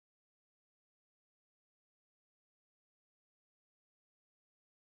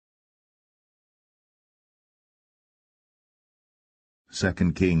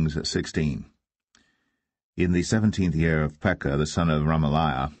2 Kings 16. In the 17th year of Pekah the son of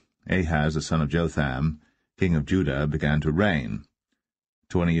Remaliah, Ahaz the son of Jotham, king of Judah, began to reign.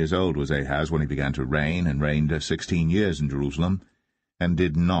 20 years old was Ahaz when he began to reign, and reigned 16 years in Jerusalem, and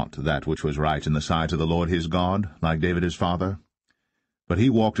did not that which was right in the sight of the Lord his God, like David his father. But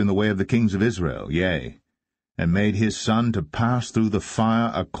he walked in the way of the kings of Israel, yea, and made his son to pass through the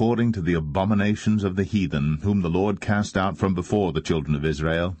fire according to the abominations of the heathen, whom the Lord cast out from before the children of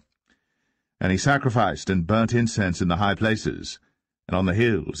Israel. And he sacrificed and burnt incense in the high places, and on the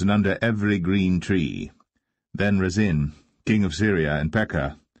hills, and under every green tree. Then Rezin, king of Syria, and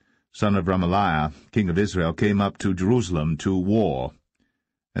Pekah, son of Remaliah, king of Israel, came up to Jerusalem to war.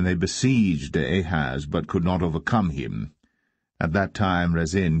 And they besieged Ahaz, but could not overcome him. At that time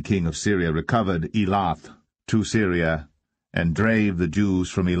Rezin, king of Syria, recovered Elath to Syria, and drave the Jews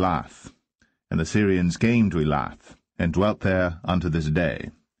from Elath. And the Syrians came to Elath, and dwelt there unto this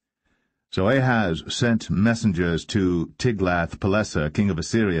day. So Ahaz sent messengers to Tiglath-Pileser, king of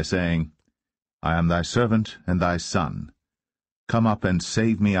Assyria, saying, I am thy servant and thy son. Come up and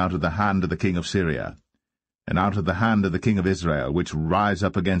save me out of the hand of the king of Syria, and out of the hand of the king of Israel, which rise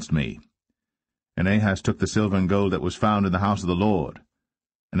up against me. And Ahaz took the silver and gold that was found in the house of the Lord,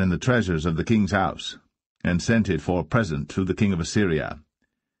 and in the treasures of the king's house, and sent it for a present to the king of Assyria.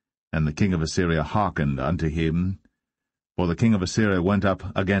 And the king of Assyria hearkened unto him, for the king of Assyria went up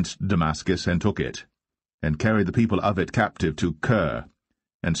against Damascus, and took it, and carried the people of it captive to Kir,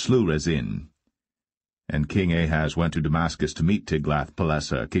 and slew Rezin. And King Ahaz went to Damascus to meet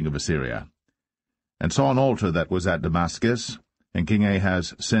Tiglath-Pileser, king of Assyria, and saw an altar that was at Damascus. And King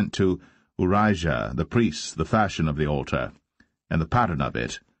Ahaz sent to Urijah the priest the fashion of the altar, and the pattern of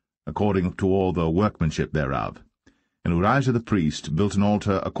it, according to all the workmanship thereof. And Urijah the priest built an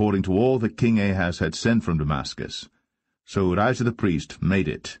altar according to all that King Ahaz had sent from Damascus. So Urijah the priest made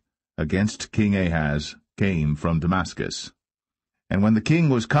it, against King Ahaz came from Damascus. And when the king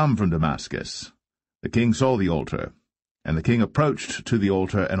was come from Damascus, the king saw the altar, and the king approached to the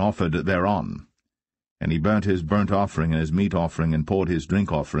altar, and offered thereon. And he burnt his burnt offering and his meat offering, and poured his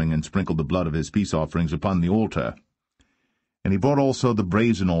drink offering, and sprinkled the blood of his peace offerings upon the altar. And he brought also the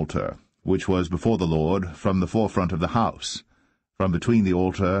brazen altar, which was before the Lord, from the forefront of the house, from between the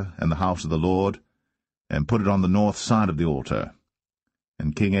altar and the house of the Lord, and put it on the north side of the altar.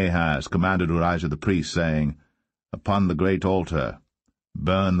 And King Ahaz commanded Urijah the priest, saying, Upon the great altar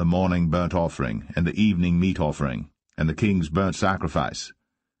burn the morning burnt offering, and the evening meat offering, and the king's burnt sacrifice,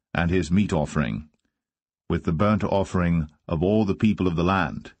 and his meat offering, with the burnt offering of all the people of the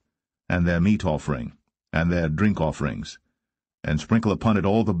land, and their meat offering, and their drink offerings, and sprinkle upon it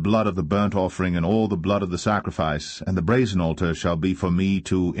all the blood of the burnt offering, and all the blood of the sacrifice, and the brazen altar shall be for me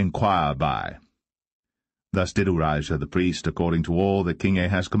to inquire by. Thus did Urijah the priest, according to all that King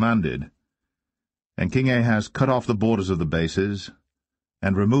Ahaz commanded. And King Ahaz cut off the borders of the bases,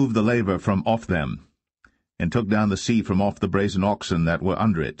 and removed the laver from off them, and took down the seat from off the brazen oxen that were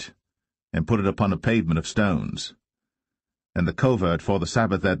under it, and put it upon a pavement of stones. And the covert for the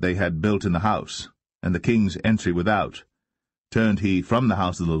Sabbath that they had built in the house, and the king's entry without, turned he from the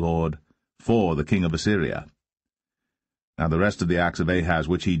house of the Lord for the king of Assyria. Now the rest of the acts of Ahaz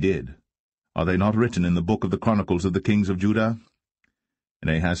which he did, are they not written in the book of the chronicles of the kings of Judah? And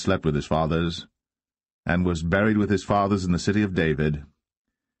Ahaz slept with his fathers, and was buried with his fathers in the city of David,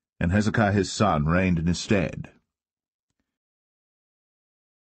 and Hezekiah his son reigned in his stead.